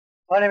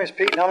My name is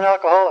Pete, and I'm an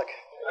alcoholic.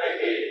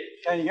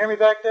 Can you hear me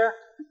back there?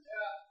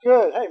 Yeah.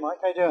 Good. Hey, Mike,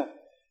 how you doing?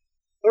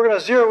 We're going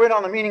to zero in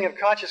on the meaning of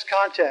conscious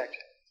contact.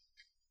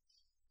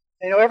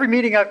 You know, every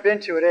meeting I've been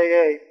to at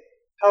AA,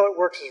 how it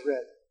works is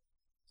read.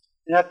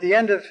 And at the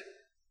end of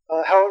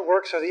how it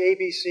works are the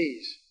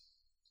ABCs.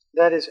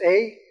 That is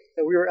A,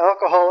 that we were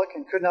alcoholic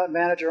and could not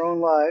manage our own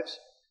lives.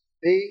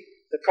 B,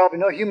 that probably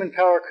no human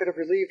power could have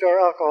relieved our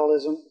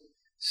alcoholism.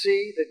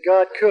 C, that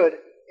God could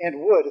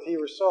and would if He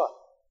were sought.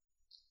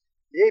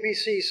 The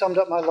ABC summed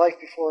up my life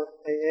before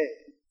AA.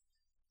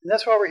 And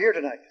that's why we're here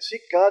tonight, to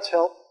seek God's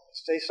help to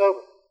stay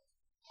sober.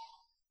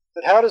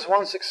 But how does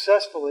one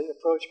successfully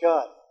approach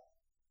God?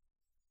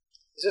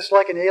 Is this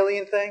like an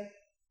alien thing?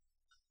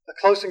 A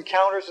close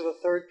encounters of the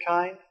third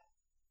kind?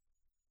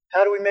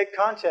 How do we make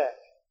contact?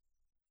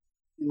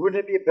 And wouldn't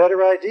it be a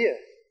better idea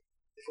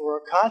if it were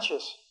a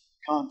conscious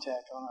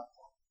contact on our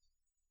part?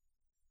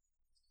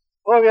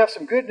 Well, we have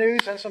some good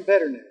news and some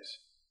better news.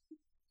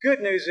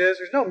 Good news is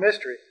there's no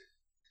mystery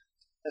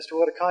as to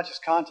what a conscious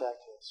contact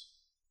is.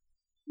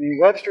 I mean,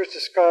 Webster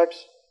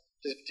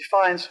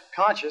defines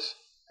conscious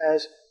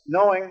as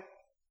knowing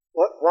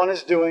what one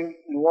is doing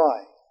and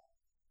why.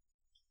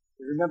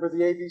 You remember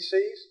the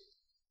ABCs?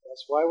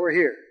 That's why we're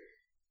here.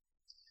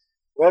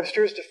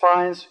 Webster's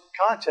defines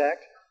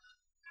contact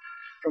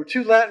from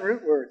two Latin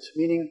root words,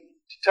 meaning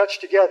to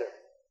touch together,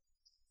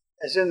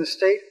 as in the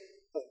state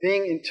of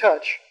being in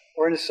touch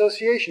or in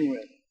association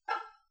with.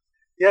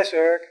 Yes,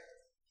 Eric,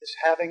 is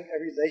having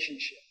a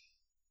relationship.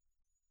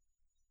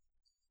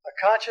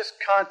 A conscious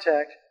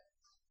contact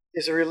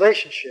is a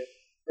relationship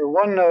where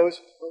one knows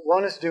what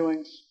one is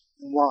doing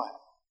and why.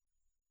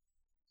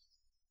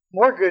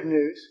 More good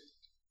news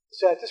is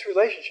that this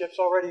relationship is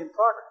already in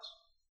progress.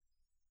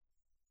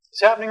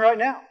 It's happening right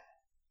now.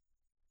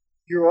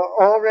 You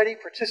are already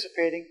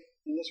participating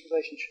in this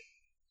relationship.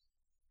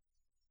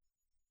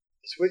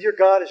 It's with your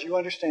God as you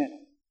understand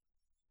Him.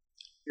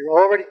 You're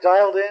already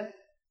dialed in,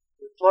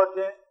 you're plugged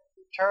in,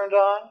 you're turned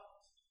on,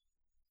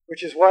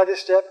 which is why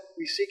this step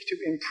we seek to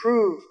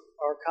improve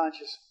our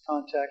conscious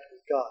contact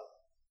with God.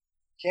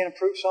 You can't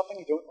improve something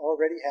you don't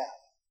already have.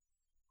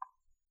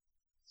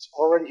 It's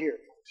already here,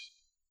 folks.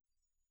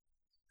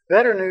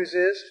 Better news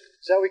is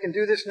that we can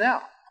do this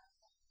now.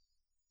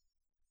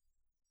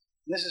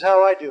 And this is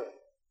how I do it.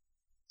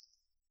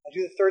 I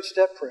do the third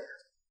step prayer.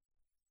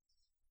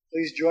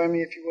 Please join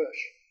me if you wish.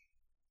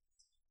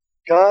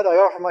 God, I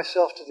offer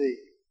myself to Thee,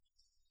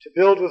 to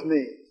build with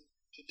me,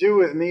 to do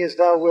with me as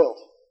Thou wilt,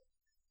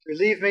 to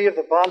relieve me of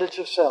the bondage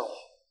of self,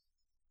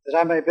 that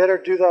I may better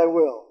do Thy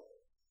will.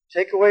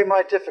 Take away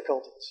my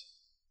difficulties,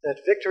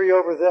 that victory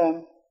over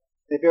them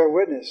may bear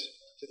witness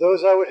to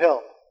those I would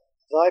help,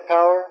 Thy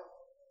power,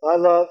 Thy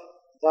love,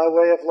 Thy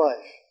way of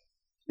life.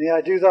 May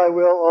I do Thy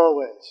will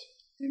always.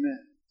 Amen.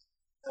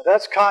 Now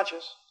that's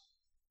conscious,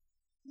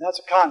 and that's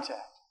a contact.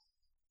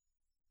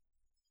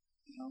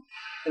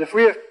 And if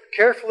we have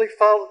carefully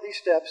followed these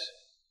steps,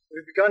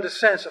 we've begun to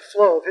sense a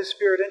flow of His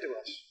Spirit into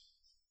us.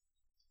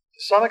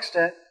 To some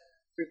extent,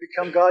 we've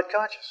become God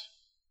conscious.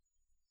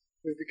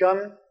 We've begun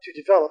to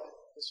develop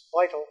this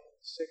vital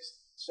sixth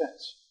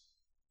sense.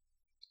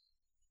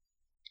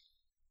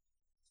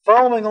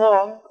 Following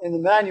along in the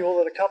manual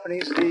that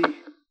accompanies the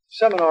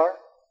seminar,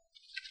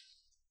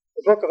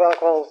 the Book of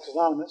Alcoholics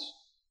Anonymous,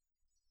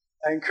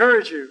 I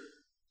encourage you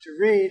to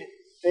read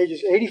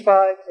pages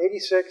 85,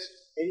 86,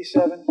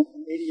 87,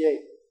 and 88.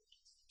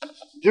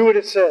 Do what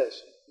it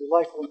says. Your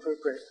life will improve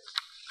greatly.